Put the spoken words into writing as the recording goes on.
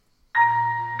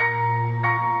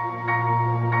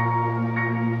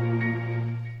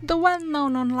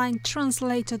well-known online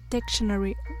translator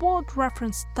dictionary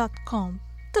wordreference.com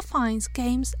defines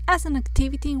games as an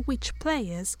activity in which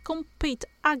players compete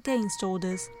against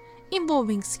others,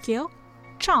 involving skill,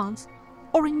 chance,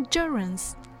 or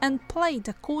endurance, and played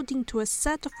according to a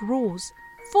set of rules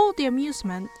for the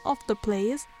amusement of the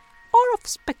players or of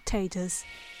spectators.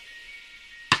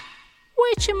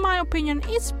 Which, in my opinion,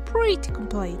 is pretty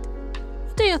complete.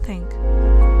 What do you think?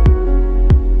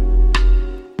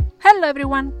 Hello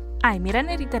everyone, I'm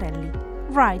Irene Riterelli,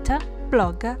 writer,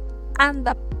 blogger, and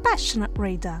a passionate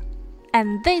reader,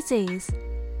 and this is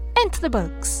Into the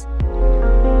Books.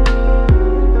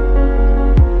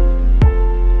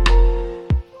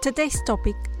 Today's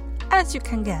topic, as you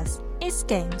can guess, is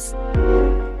games,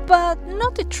 but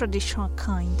not the traditional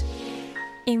kind.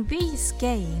 In these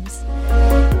games,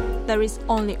 there is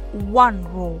only one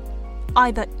rule: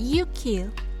 either you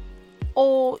kill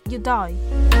or you die.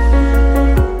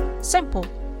 Simple,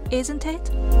 isn't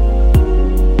it?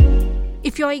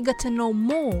 If you're eager to know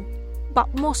more,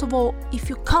 but most of all, if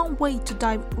you can't wait to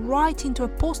dive right into a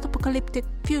post-apocalyptic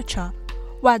future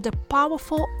where the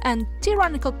powerful and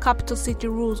tyrannical capital city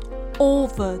rules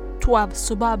over 12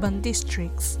 suburban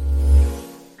districts,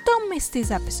 don't miss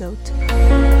this episode.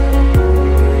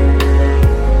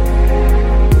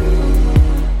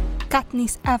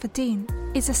 Katniss Everdeen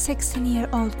is a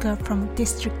 16-year-old girl from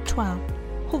District 12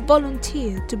 who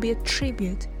volunteered to be a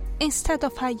tribute instead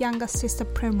of her younger sister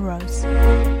Primrose.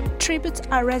 Tributes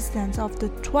are residents of the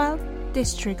 12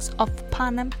 districts of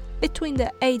Panem between the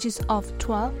ages of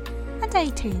 12 and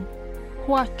 18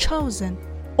 who are chosen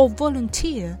or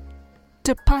volunteer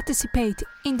to participate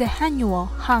in the annual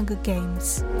Hunger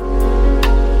Games.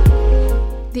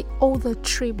 The other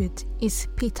tribute is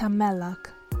Peter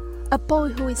Mellark, a boy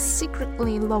who is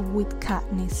secretly in love with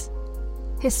Katniss.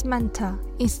 His mentor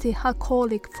is the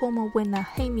alcoholic former winner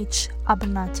Haymitch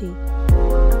Abernathy.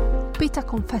 Peter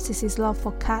confesses his love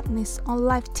for Katniss on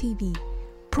live TV,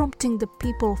 prompting the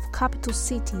people of Capital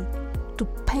City to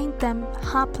paint them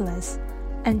hapless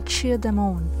and cheer them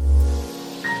on.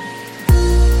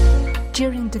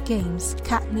 During the games,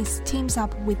 Katniss teams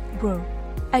up with Rue,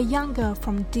 a young girl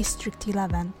from District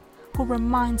 11, who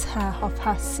reminds her of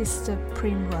her sister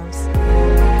Primrose.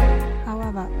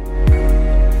 However,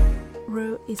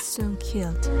 Rue is soon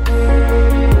killed.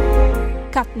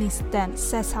 Katniss then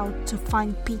sets out to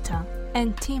find Peter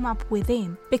and team up with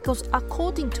him because,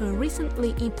 according to a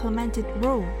recently implemented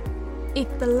rule,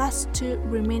 if the last two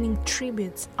remaining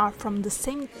tributes are from the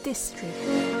same district,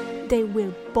 they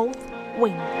will both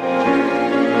win.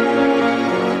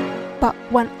 But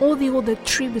when all the other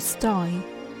tributes die,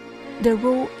 the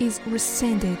rule is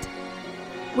rescinded.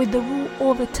 With the rule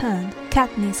overturned,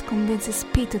 Katniss convinces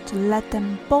Peter to let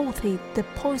them both eat the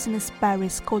poisonous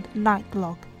berries called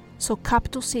Nightlock, so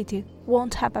Capital City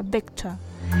won't have a victor.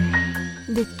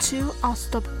 The two are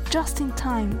stopped just in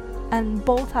time and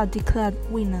both are declared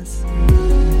winners.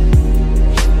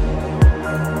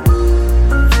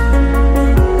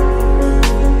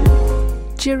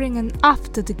 During and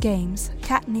after the games,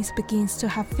 Katniss begins to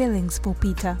have feelings for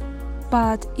Peter,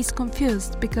 but is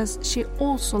confused because she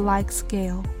also likes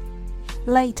Gale.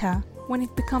 Later, when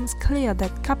it becomes clear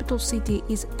that Capital City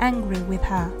is angry with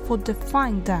her for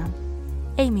defying them,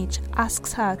 Haymitch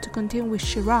asks her to continue with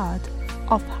charade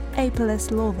of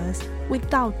ableless lovers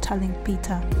without telling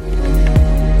Peter.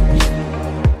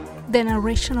 The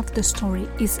narration of the story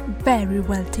is very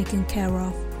well taken care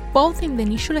of, both in the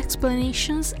initial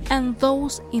explanations and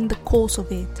those in the course of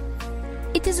it.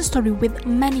 It is a story with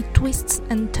many twists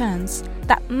and turns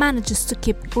that manages to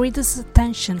keep readers'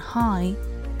 attention high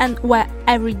and where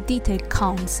every detail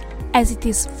counts, as it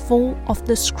is full of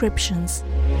descriptions.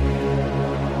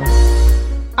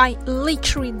 I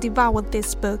literally devoured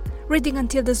this book, reading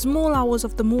until the small hours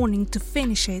of the morning to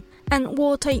finish it, and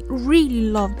what I really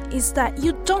loved is that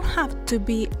you don't have to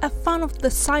be a fan of the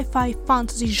sci-fi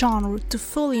fantasy genre to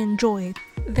fully enjoy it.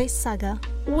 This saga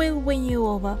will win you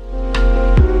over.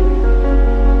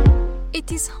 It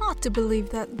is hard to believe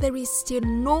that there is still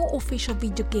no official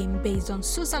video game based on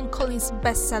Suzanne Collins'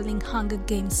 best-selling Hunger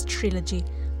Games trilogy,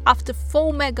 after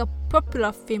 4 mega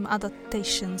popular film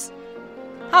adaptations.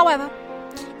 However,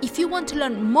 if you want to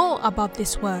learn more about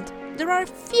this world, there are a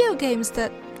few games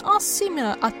that are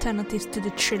similar alternatives to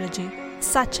the trilogy,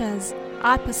 such as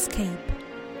Hyperscape,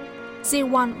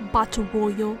 Z1 Battle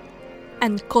Royale,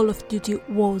 and Call of Duty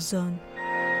Warzone.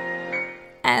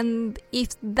 And if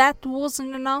that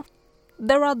wasn't enough,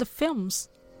 there are the films.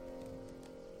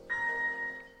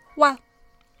 Well,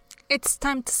 it's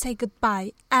time to say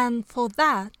goodbye, and for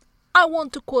that, I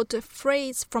want to quote a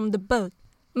phrase from the book,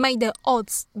 "May the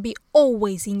odds be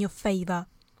always in your favor."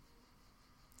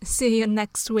 See you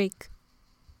next week.